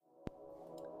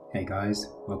Hey guys,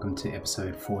 welcome to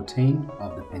episode 14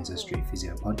 of the Penza Street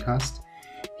Physio podcast.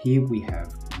 Here we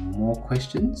have more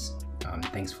questions.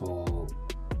 Thanks for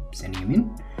sending them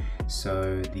in.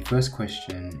 So the first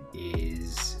question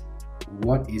is,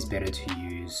 what is better to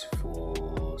use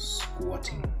for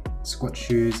squatting? Squat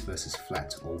shoes versus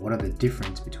flat, or what are the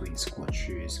difference between squat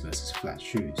shoes versus flat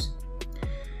shoes?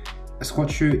 A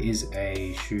squat shoe is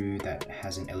a shoe that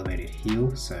has an elevated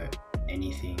heel, so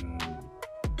anything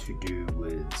to do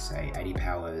with, say,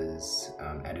 AdiPowers,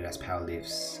 Adidas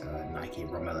Powerlifts, Nike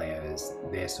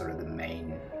Romaleos, they're sort of the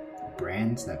main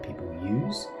brands that people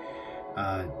use.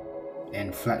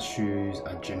 And flat shoes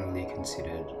are generally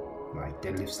considered like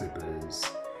deadlift slippers,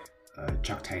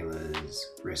 Chuck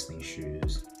Taylors, wrestling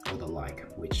shoes, or the like,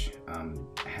 which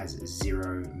has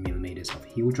 0 millimeters of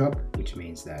heel drop, which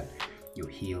means that your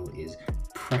heel is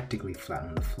practically flat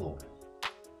on the floor.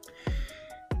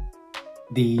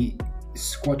 The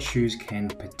squat shoes can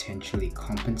potentially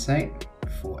compensate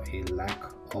for a lack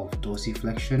of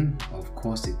dorsiflexion. Of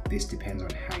course, this depends on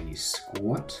how you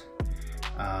squat.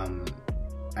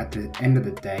 At the end of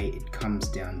the day, it comes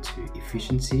down to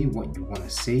efficiency. What you want to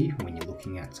see when you're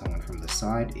looking at someone from the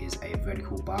side is a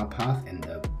vertical bar path, and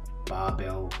the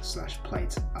barbell /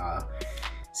 plates are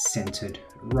centered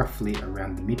roughly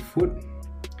around the midfoot.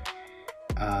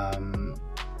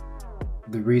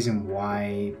 The reason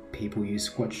why people use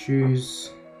squat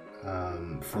shoes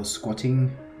for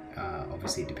squatting,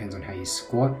 obviously it depends on how you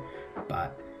squat,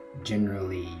 but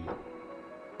generally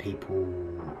people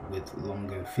with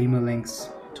longer femur lengths,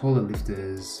 taller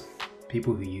lifters,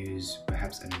 people who use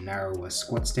perhaps a narrower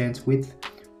squat stance width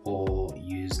or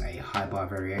use a high bar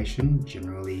variation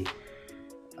generally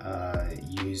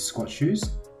use squat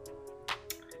shoes.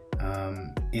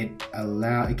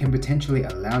 It can potentially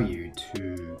allow you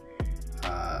to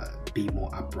be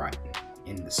more upright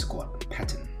in the squat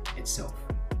pattern itself.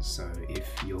 So if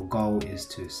your goal is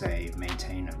to, say,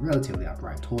 maintain a relatively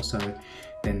upright torso,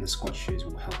 then the squat shoes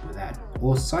will help with that,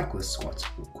 or cyclist squats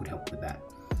could help with that.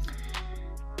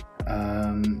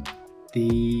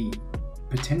 The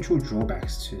potential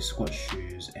drawbacks to squat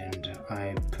shoes, and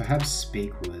I perhaps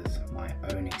speak with my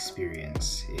own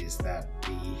experience, is that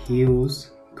the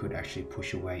heels could actually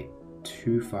push your weight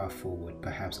too far forward,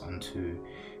 perhaps onto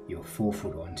your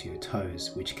forefoot or onto your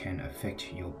toes, which can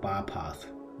affect your bar path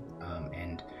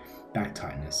and back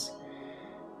tightness.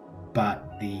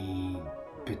 But the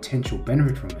potential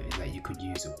benefit from it is that you could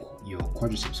use your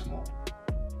quadriceps more,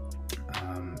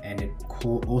 and it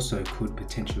also could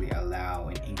potentially allow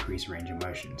an increased range of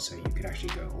motion, so you could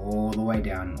actually go all the way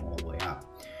down and all the way up.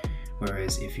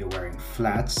 Whereas if you're wearing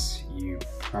flats, you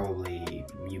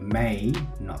may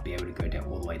not be able to go down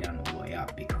all the way down, all the way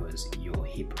up, because your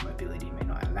hip mobility may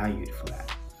not allow you for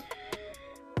that.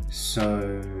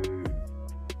 So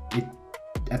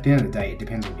at the end of the day, it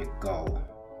depends on your goal.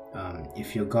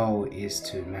 If your goal is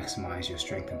to maximize your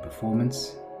strength and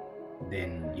performance,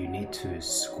 then you need to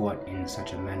squat in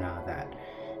such a manner that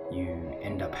you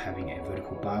end up having a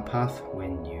vertical bar path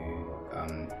when you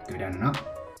go down and up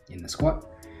in the squat.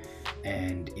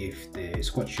 And if the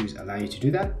squat shoes allow you to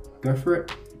do that, go for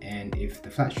it. And if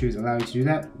the flat shoes allow you to do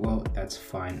that, well, that's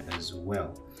fine as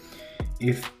well.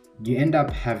 If you end up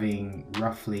having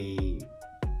roughly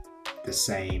the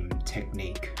same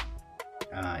technique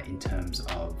in terms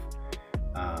of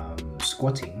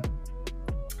squatting,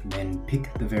 then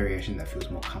pick the variation that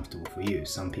feels more comfortable for you.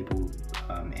 Some people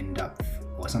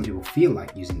some people feel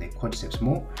like using their quadriceps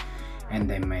more, and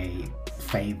they may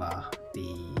favor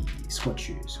the squat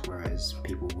shoes, whereas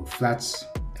people with flats,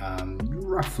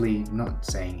 roughly, not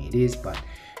saying it is, but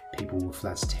people with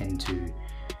flats tend to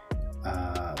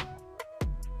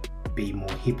be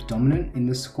more hip dominant in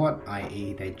the squat,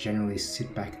 i.e. they generally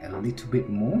sit back a little bit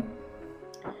more.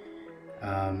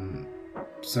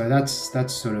 So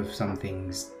that's sort of some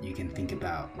things you can think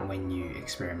about when you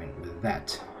experiment with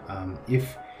that.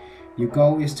 If your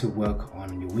goal is to work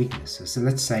on your weaknesses, so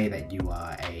let's say that you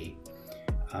are a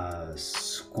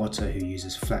squatter who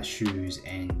uses flat shoes,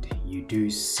 and you do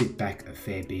sit back a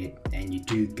fair bit, and you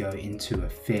do go into a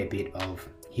fair bit of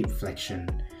hip flexion,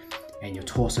 and your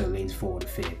torso leans forward a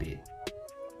fair bit.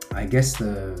 I guess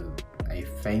a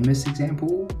famous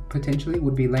example potentially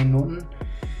would be Layne Norton.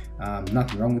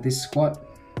 Nothing wrong with this squat.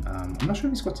 I'm not sure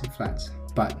if he squats in flats,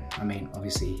 but I mean,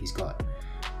 obviously he's got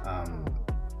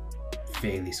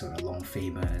fairly sort of long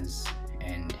femurs,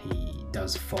 and he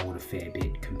does fold a fair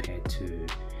bit compared to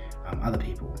other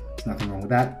people. There's nothing wrong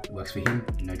with that. It works for him.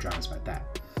 No dramas about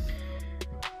that.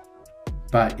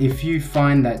 But if you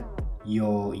find that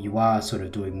you are sort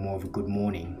of doing more of a good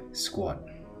morning squat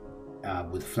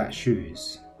with flat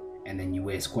shoes, and then you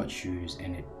wear squat shoes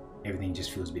and it everything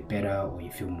just feels a bit better, or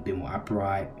you feel a bit more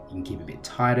upright, you can keep a bit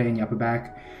tighter in your upper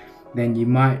back, then you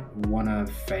might want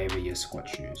to favor your squat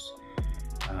shoes.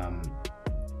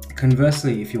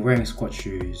 Conversely, if you're wearing squat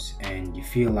shoes and you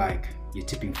feel like you're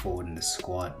tipping forward in the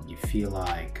squat, you feel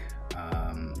like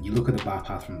you look at the bar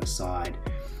path from the side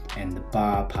and the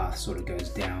bar path sort of goes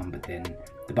down, but then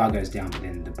the bar goes down, but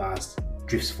then the bar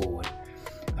drifts forward,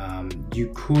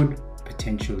 you could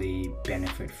potentially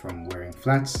benefit from wearing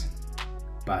flats,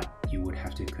 but you would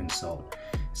have to consult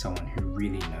someone who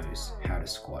really knows how to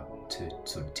squat to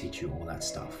sort of teach you all that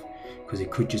stuff, because it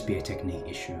could just be a technique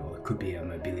issue, or it could be a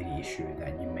mobility issue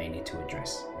that you may need to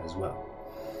address as well.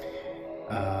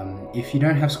 If you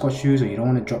don't have squat shoes, or you don't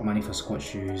want to drop money for squat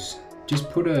shoes, just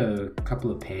put a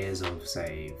couple of pairs of,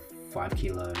 say, 5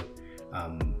 kilo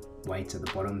weights at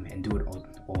the bottom and do it,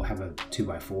 or have a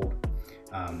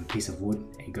 2x4 piece of wood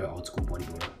and go old school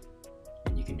bodybuilder,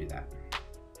 and you can do that.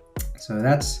 So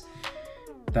that's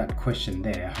that question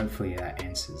there. Hopefully that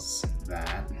answers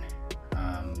that.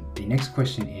 The next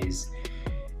question is,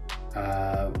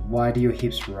 why do your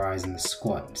hips rise in the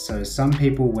squat? So some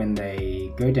people, when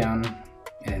they go down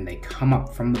and then they come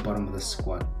up from the bottom of the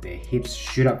squat, their hips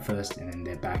shoot up first and then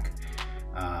their back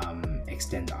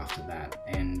extend after that.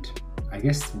 And I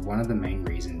guess one of the main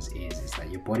reasons is that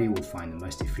your body will find the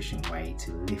most efficient way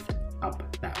to lift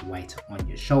up that weight on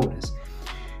your shoulders,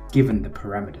 given the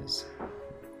parameters.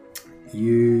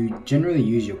 You generally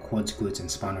use your quads, glutes and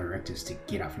spinal erectors to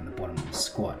get up from the bottom of the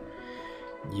squat.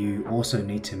 You also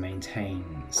need to maintain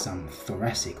some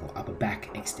thoracic or upper back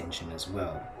extension as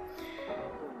well.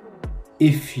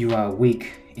 If you are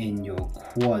weak in your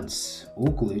quads or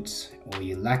glutes, or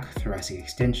you lack thoracic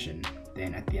extension,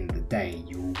 then at the end of the day,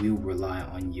 you will rely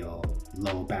on your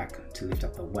lower back to lift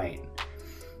up the weight.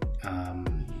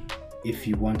 If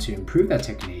you want to improve that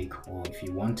technique, or if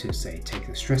you want to, say, take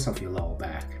the stress off your lower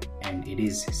back and it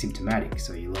is symptomatic,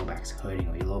 so your lower back's hurting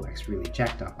or your lower back's really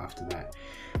jacked up after that,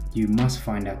 you must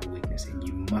find out the weakness and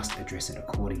you must address it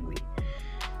accordingly.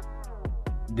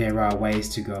 There are ways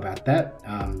to go about that.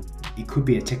 It could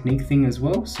be a technique thing as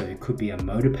well, so it could be a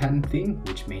motor pattern thing,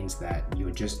 which means that you're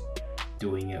just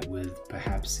doing it with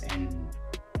perhaps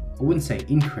I wouldn't say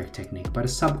incorrect technique, but a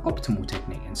suboptimal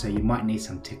technique, and so you might need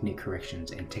some technique corrections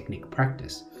and technique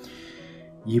practice.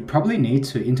 You probably need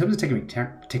to, in terms of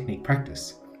technique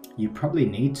practice, you probably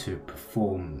need to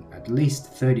perform at least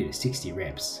 30 to 60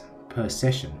 reps per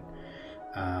session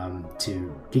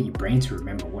to get your brain to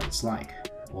remember what it's like,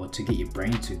 or to get your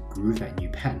brain to groove that new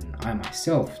pattern. I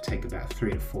myself take about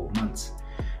 3 to 4 months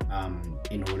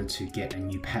in order to get a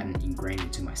new pattern ingrained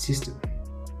into my system,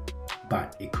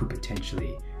 but it could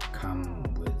potentially come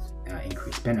with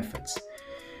increased benefits.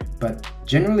 But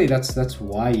generally that's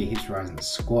why your hips rise in the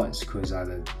squats, because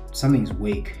either something's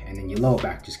weak and then your lower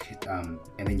back just and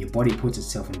then your body puts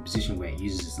itself in a position where it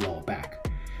uses its lower back,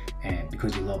 and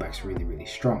because your lower back's really, really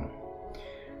strong.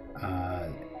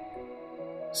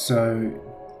 So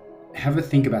have a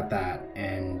think about that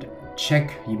and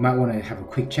check. You might want to have a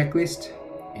quick checklist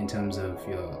in terms of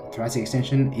your thoracic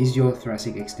extension. Is your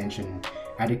thoracic extension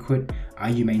adequate? Are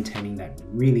you maintaining that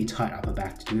really tight upper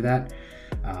back to do that?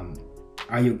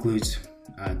 Are your glutes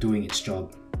doing its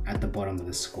job at the bottom of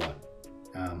the squat?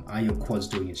 Are your quads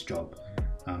doing its job?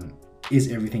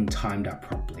 Is everything timed up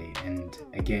properly? And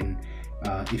again,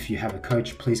 if you have a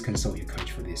coach, please consult your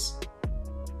coach for this.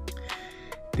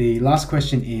 The last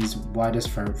question is, why does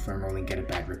foam rolling get a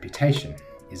bad reputation?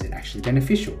 Is it actually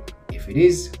beneficial? If it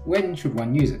is, when should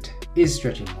one use it? Is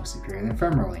stretching more superior than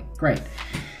foam rolling? Great.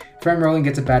 Foam rolling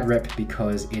gets a bad rep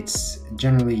because it's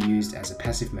generally used as a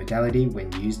passive modality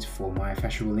when used for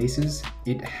myofascial releases.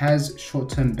 It has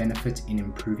short-term benefits in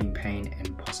improving pain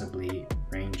and possibly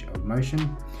range of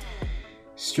motion.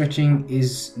 Stretching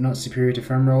is not superior to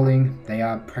foam rolling. They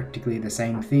are practically the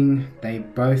same thing. They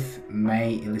both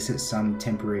may elicit some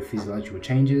temporary physiological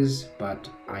changes, but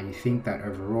I think that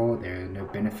overall there are no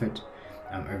benefit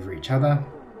over each other.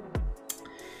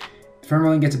 Foam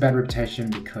rolling gets a bad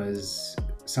reputation because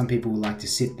some people like to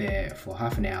sit there for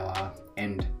half an hour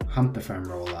and hump the foam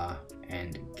roller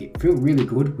and feel really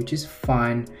good, which is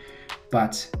fine,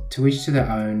 but to each to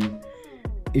their own.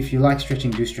 If you like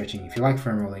stretching, do stretching. If you like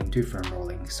foam rolling, do foam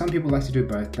rolling. Some people like to do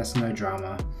both, that's no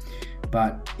drama.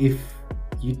 But if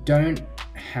you don't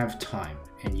have time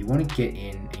and you want to get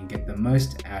in and get the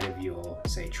most out of your,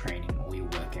 say, training or your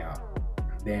workout,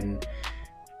 then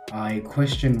I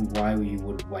question why you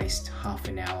would waste half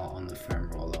an hour on the foam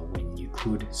roller when you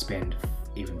could spend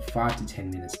even 5 to 10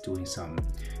 minutes doing some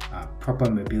proper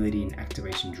mobility and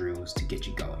activation drills to get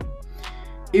you going.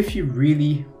 If you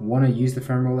really want to use the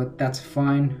foam roller, that's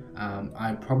fine.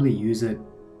 I'd probably use it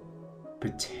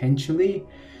potentially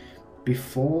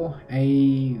before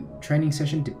a training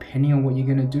session, depending on what you're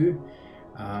going to do.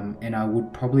 And I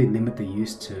would probably limit the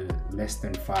use to less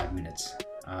than 5 minutes.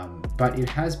 But it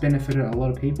has benefited a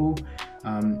lot of people.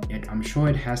 I'm sure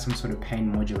it has some sort of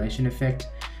pain modulation effect,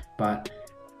 but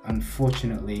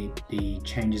unfortunately the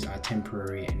changes are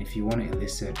temporary, and if you want to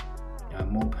elicit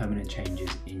more permanent changes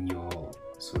in your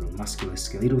sort of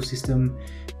musculoskeletal system,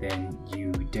 then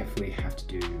you definitely have to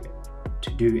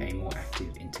do a more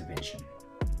active intervention.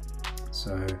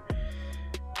 So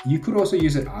you could also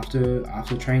use it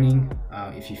after training.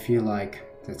 If you feel like,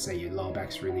 let's say your lower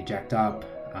back's really jacked up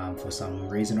for some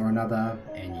reason or another,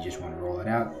 and you just want to roll it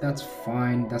out, that's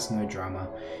fine. That's no drama.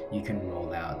 You can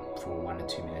roll out for 1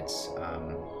 to 2 minutes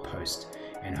post,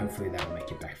 and hopefully that will make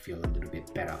your back feel a little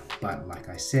bit better. But like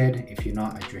I said, if you're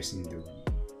not addressing the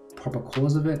proper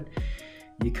cause of it,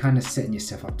 you're kind of setting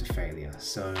yourself up to failure.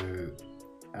 So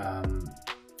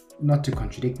not to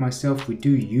contradict myself, we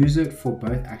do use it for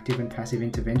both active and passive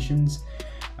interventions,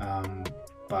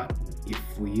 but if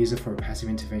we use it for a passive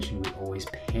intervention, we always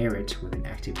pair it with an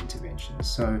active intervention.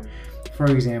 So for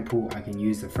example, I can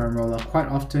use the foam roller quite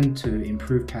often to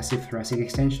improve passive thoracic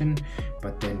extension,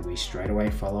 but then we straight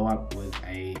away follow up with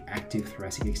a active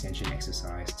thoracic extension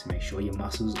exercise to make sure your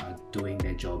muscles are doing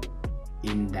their job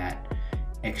in that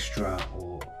extra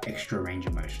range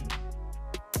of motion.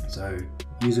 So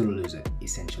use it or lose it,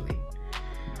 essentially.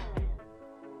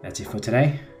 That's it for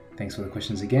today. Thanks for the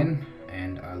questions again,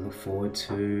 and I look forward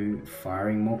to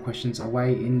firing more questions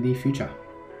away in the future.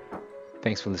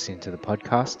 Thanks for listening to the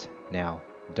podcast. Now,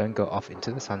 don't go off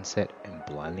into the sunset and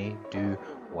blindly do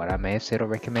what I may have said or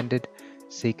recommended.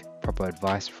 Seek proper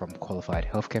advice from qualified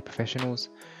healthcare professionals.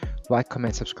 Like,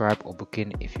 comment, subscribe, or book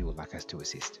in if you would like us to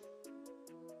assist.